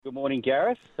Good morning,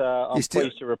 Gareth. I'm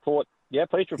pleased to report. Yeah,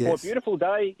 pleased to report. Yes. Beautiful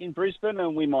day in Brisbane,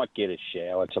 and we might get a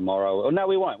shower tomorrow. Oh, no,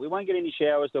 we won't. We won't get any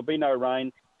showers. There'll be no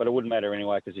rain, but it wouldn't matter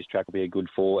anyway because this track will be a good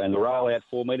 4, and the rail out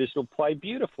 4 metres will play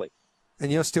beautifully.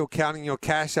 And you're still counting your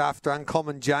cash after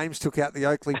Uncommon James took out the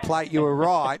Oakley Plate. You were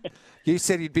right. You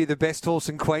said he'd be the best horse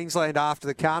in Queensland after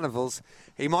the Carnivals.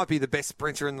 He might be the best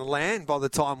sprinter in the land by the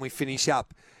time we finish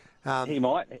up. He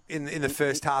might. In the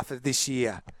first half of this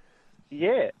year.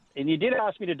 Yeah, and you did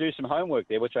ask me to do some homework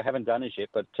there, which I haven't done as yet,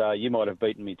 but you might have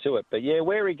beaten me to it. But yeah,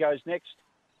 where he goes next,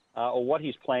 or what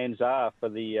his plans are for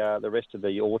the rest of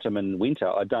the autumn and winter,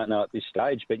 I don't know at this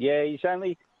stage. But yeah,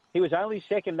 he was only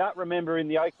second up, remember, in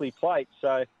the Oakley Plate.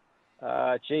 So,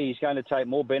 he's going to take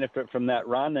more benefit from that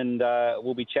run. And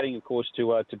we'll be chatting, of course,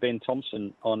 to Ben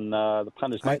Thompson on the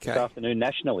Punters Mate this afternoon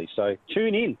nationally. So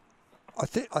tune in. I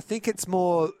think it's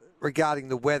more regarding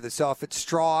the weather. So if it's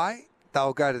dry,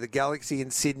 they'll go to the Galaxy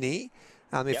in Sydney.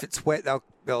 If it's wet, they'll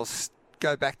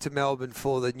go back to Melbourne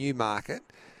for the Newmarket.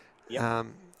 Yep.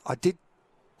 I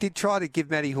did try to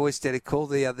give Matty Hoysted a call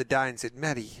the other day and said,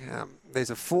 Matty, there's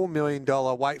a $4 million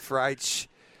weight for age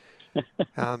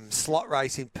slot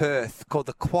race in Perth called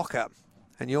the Quokka,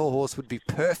 and your horse would be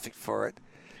perfect for it.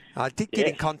 I did get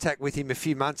in contact with him a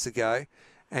few months ago,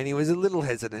 and he was a little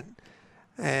hesitant.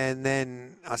 And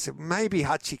then I said, maybe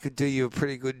Hutchie could do you a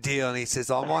pretty good deal. And he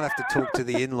says, I might have to talk to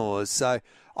the in-laws. So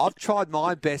I've tried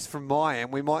my best from my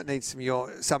end. We might need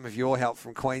some of your help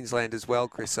from Queensland as well,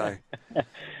 Chriso.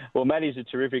 Well, Matty's a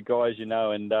terrific guy, as you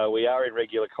know, and we are in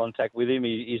regular contact with him.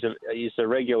 He's a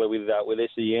regular with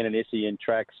SEN and SEN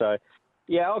track. So,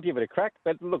 yeah, I'll give it a crack.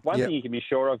 But look, one thing you can be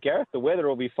sure of, Gareth, the weather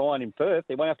will be fine in Perth.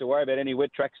 They won't have to worry about any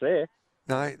wet tracks there.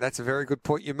 No, that's a very good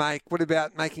point you make. What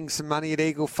about making some money at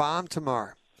Eagle Farm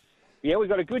tomorrow? Yeah, we've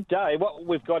got a good day. What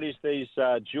we've got is these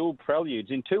dual preludes.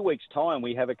 In 2 weeks' time,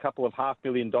 we have a couple of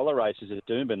 $500,000 races at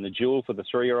Doomben, the dual for the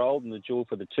 3-year-old and the dual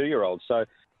for the 2-year-old. So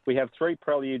we have 3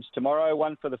 preludes tomorrow,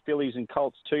 one for the fillies and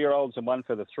colts 2-year-olds and one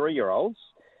for the 3-year-olds.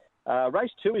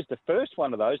 Race 2 is the first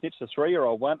one of those, and it's the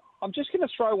 3-year-old one. I'm just going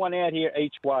to throw one out here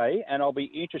each way, and I'll be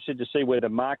interested to see where the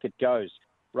market goes.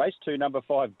 Race 2, number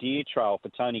 5, Deer Trail for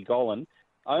Tony Gollan.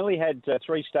 Only had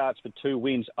 3 starts for 2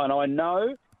 wins, and I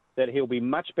know that he'll be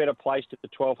much better placed at the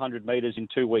 1,200 metres in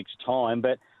 2 weeks' time.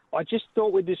 But I just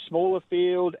thought with this smaller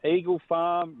field, Eagle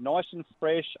Farm, nice and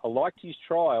fresh, I liked his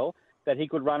trial, that he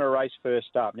could run a race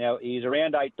first up. Now, he's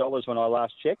around $8 when I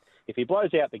last checked. If he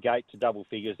blows out the gate to double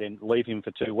figures, then leave him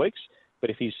for 2 weeks. But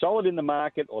if he's solid in the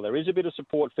market or there is a bit of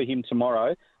support for him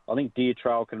tomorrow, I think Deer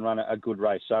Trail can run a good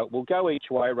race. So we'll go each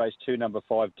way, race 2, number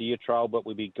 5, Deer Trail, but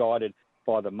we'll be guided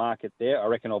by the market there. I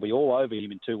reckon I'll be all over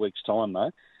him in 2 weeks' time,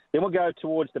 though. Then we'll go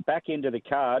towards the back end of the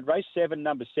card. Race 7,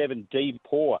 number 7, D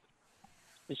Poor.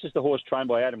 This is the horse trained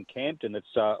by Adam Campton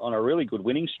that's on a really good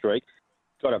winning streak.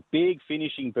 Got a big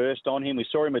finishing burst on him. We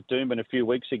saw him at Doomben a few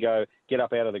weeks ago get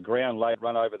up out of the ground late,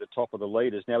 run over the top of the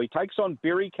leaders. Now he takes on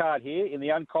Berry Card here in the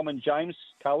Uncommon James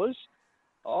colours.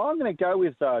 I'm going to go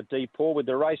with D Poor with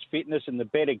the race fitness and the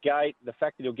better gate, the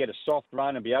fact that he'll get a soft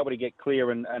run and be able to get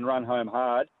clear and run home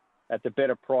hard. At the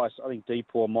better price, I think D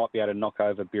Poor might be able to knock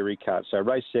over Berry Cart. So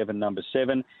race 7, number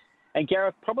 7. And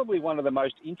Gareth, probably one of the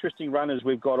most interesting runners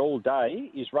we've got all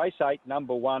day is race 8,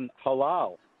 number 1,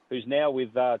 Halal, who's now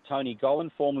with Tony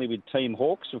Gollan, formerly with Team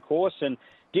Hawks, of course, and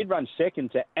did run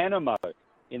second to Animo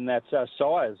in that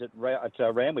Sires at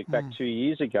Randwick back 2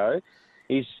 years ago.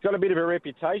 He's got a bit of a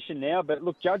reputation now, but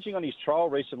look, judging on his trial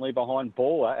recently behind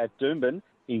Baller at Doomben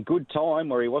in good time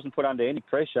where he wasn't put under any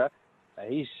pressure,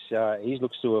 he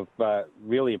looks to have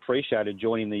really appreciated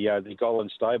joining the Gollan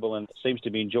stable and seems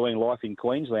to be enjoying life in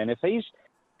Queensland. If he's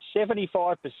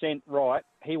 75% right,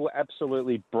 he will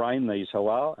absolutely brain these,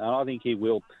 Halal, and I think he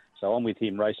will. So I'm with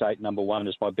him. Race 8, number 1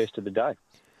 is my best of the day.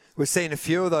 We've seen a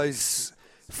few of those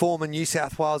former New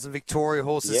South Wales and Victoria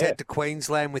horses head to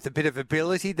Queensland with a bit of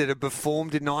ability that have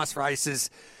performed in nice races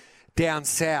down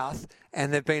south,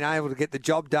 and they've been able to get the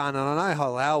job done. And I know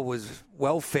Halal was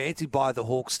well fancied by the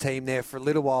Hawks team there for a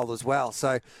little while as well.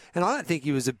 So, and I don't think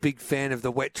he was a big fan of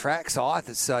the wet tracks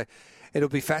either. So it'll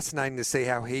be fascinating to see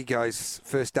how he goes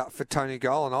first up for Tony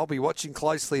Gollan. I'll be watching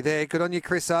closely there. Good on you,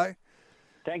 Chriso.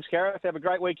 Thanks, Gareth. Have a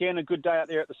great weekend and a good day out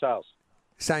there at the sales.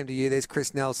 Same to you. There's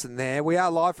Chris Nelson there. We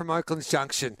are live from Oaklands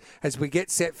Junction as we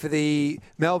get set for the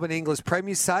Melbourne Inglis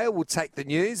Premier Sale. We'll take the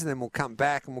news and then we'll come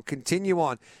back and we'll continue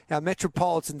on our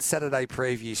Metropolitan Saturday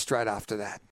preview straight after that.